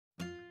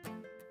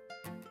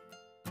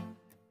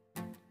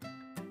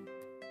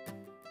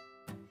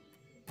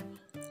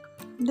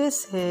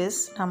This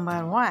is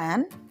number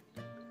 1.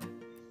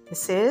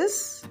 This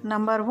is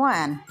number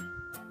 1.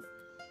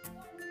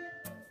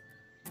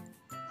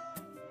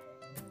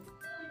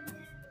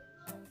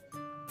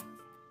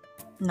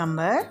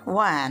 Number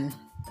 1.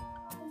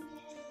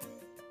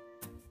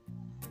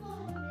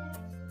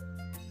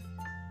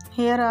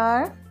 Here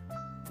are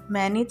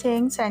many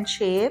things and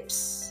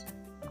shapes.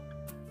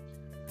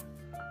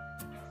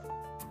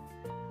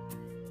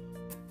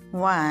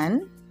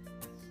 1.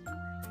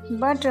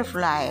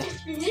 Butterfly.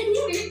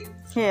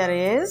 Here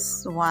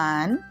is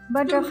 1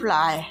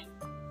 butterfly.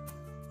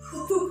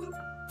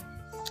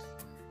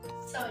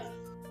 Sorry.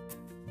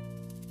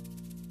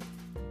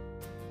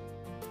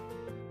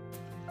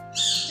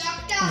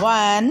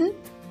 1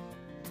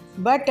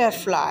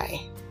 butterfly.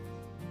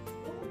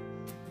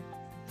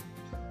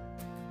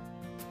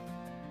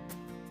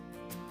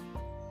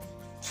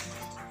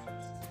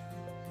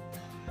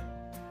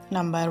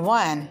 Number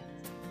 1.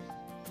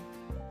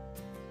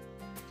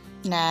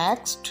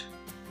 Next,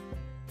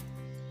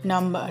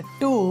 number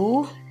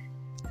 2.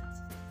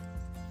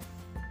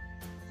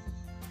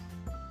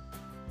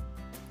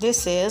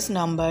 This is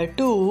number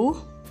 2.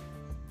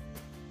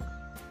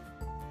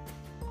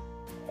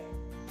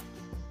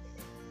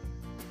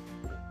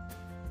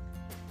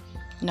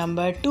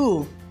 Number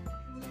 2.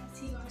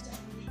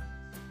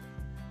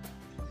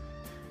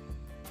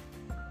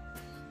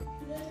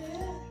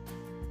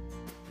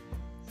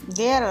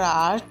 There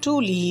are 2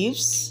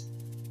 leaves,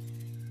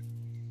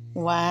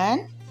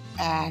 1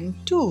 and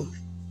 2.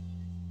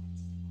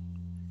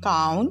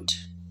 Count.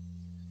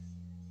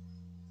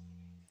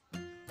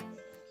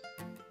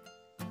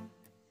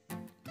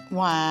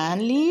 1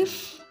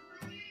 leaf,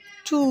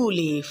 2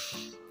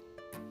 leaf.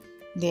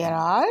 There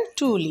are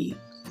 2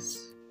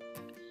 leaves.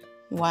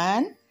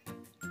 1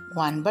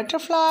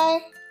 butterfly,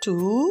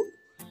 2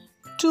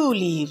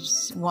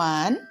 leaves.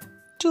 1,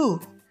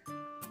 2.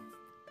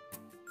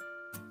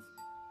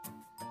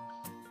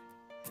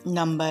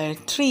 Number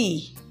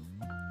 3.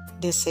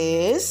 This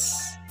is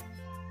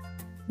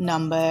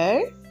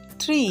number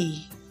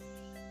 3.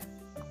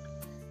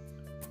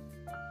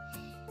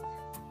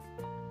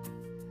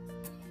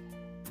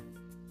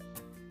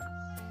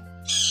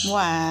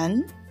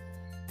 One,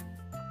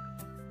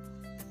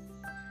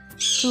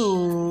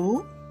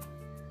 2,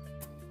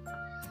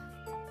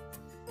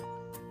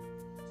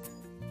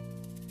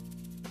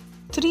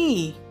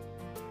 3.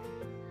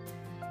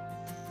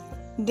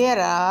 There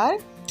are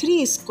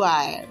 3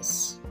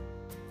 squares.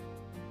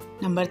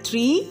 Number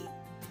 3,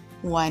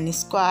 1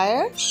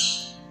 square,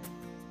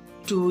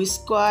 2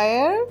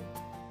 square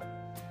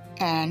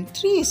and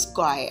 3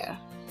 square.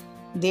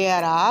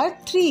 There are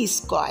 3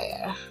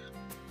 square.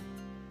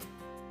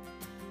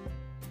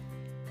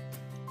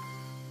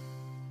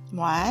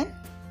 1,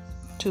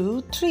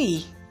 2,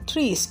 3.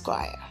 3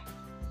 square.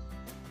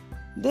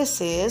 This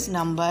is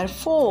number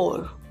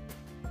 4.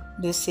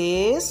 This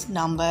is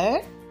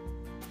number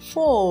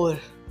 4.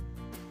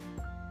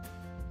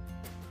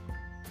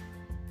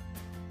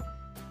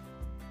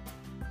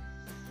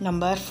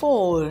 Number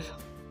 4.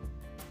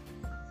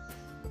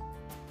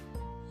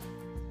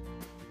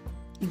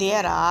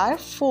 There are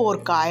 4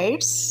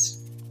 kites.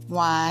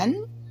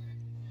 1,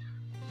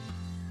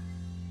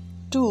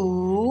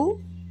 2,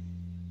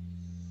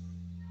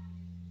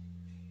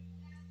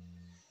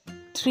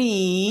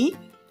 3,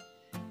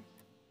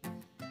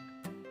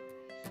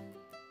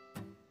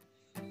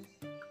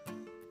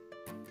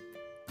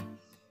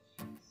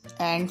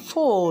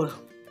 4.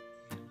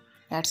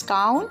 Let's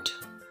count.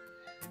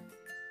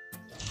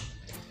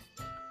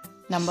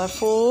 Number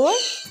 4.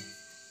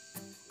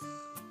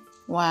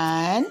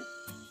 1,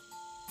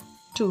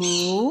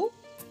 2,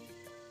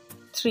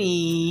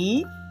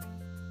 3,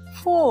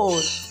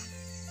 4.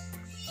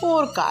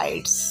 4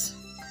 kites.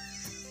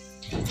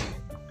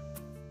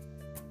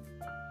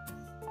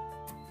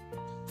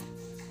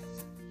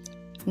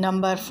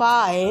 Number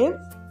 5.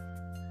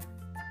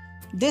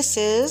 This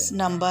is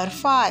number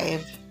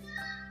 5.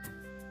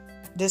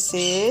 This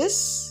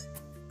is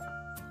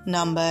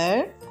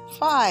number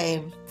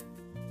 5.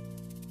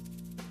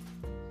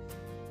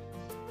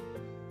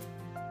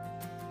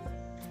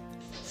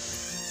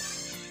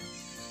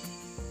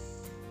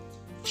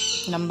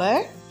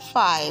 Number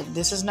 5.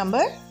 This is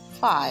number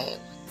 5.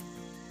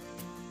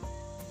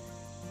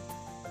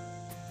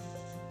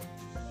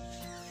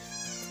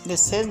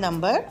 This is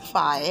number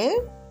 5.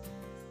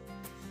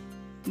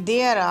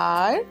 There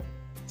are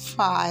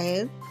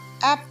 5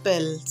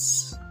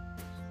 apples.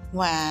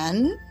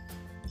 1.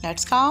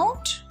 Let's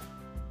count.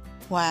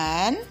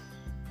 1,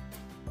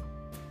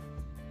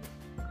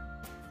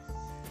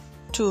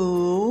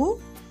 2,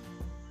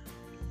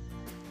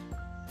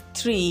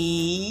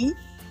 3,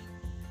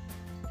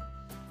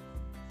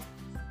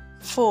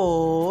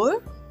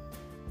 4,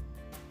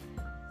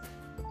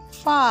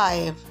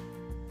 5.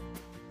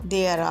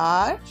 There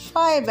are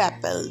 5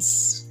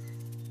 apples.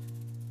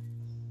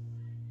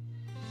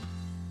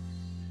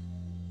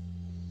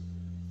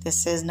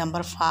 This is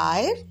number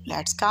 5.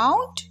 Let's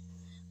count.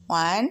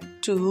 1,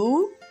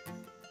 2,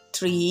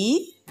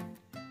 3,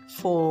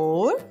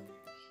 4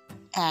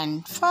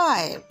 and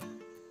 5.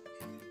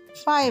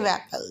 5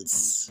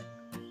 apples.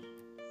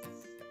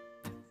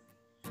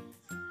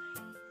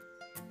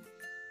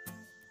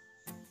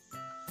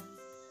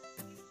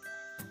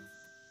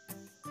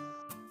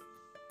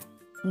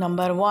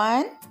 Number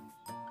 1,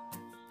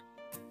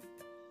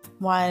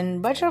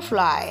 1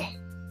 butterfly.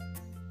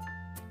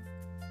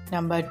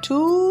 Number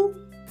 2,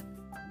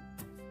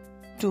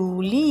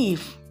 2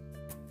 leaf.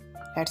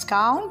 Let's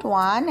count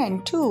 1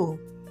 and 2.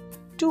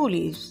 2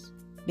 leaves.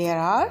 There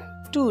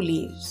are 2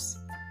 leaves.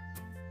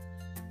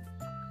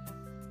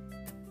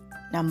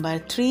 Number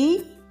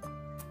 3.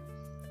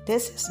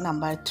 This is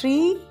number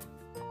 3.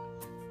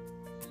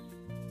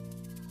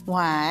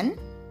 1,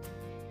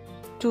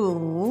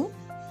 2,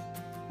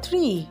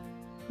 3.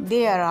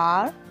 There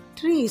are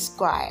 3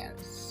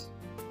 squares.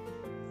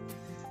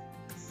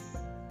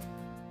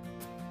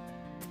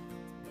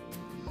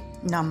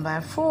 Number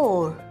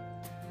 4.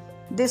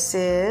 This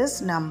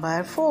is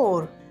number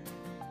 4.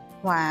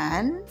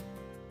 1,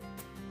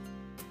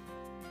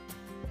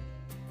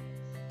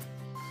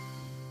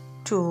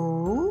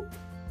 2,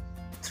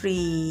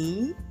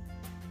 3,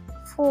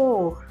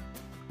 4.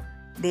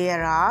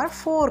 There are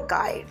 4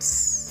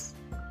 kites.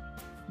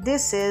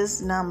 This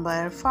is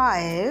number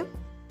 5.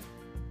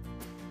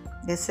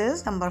 This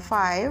is number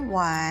 5.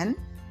 1,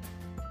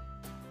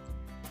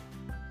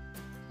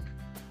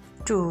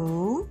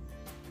 2,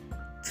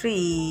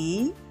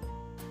 3,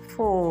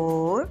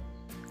 4,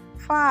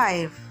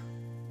 5.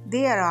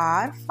 There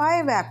are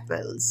 5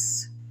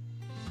 apples.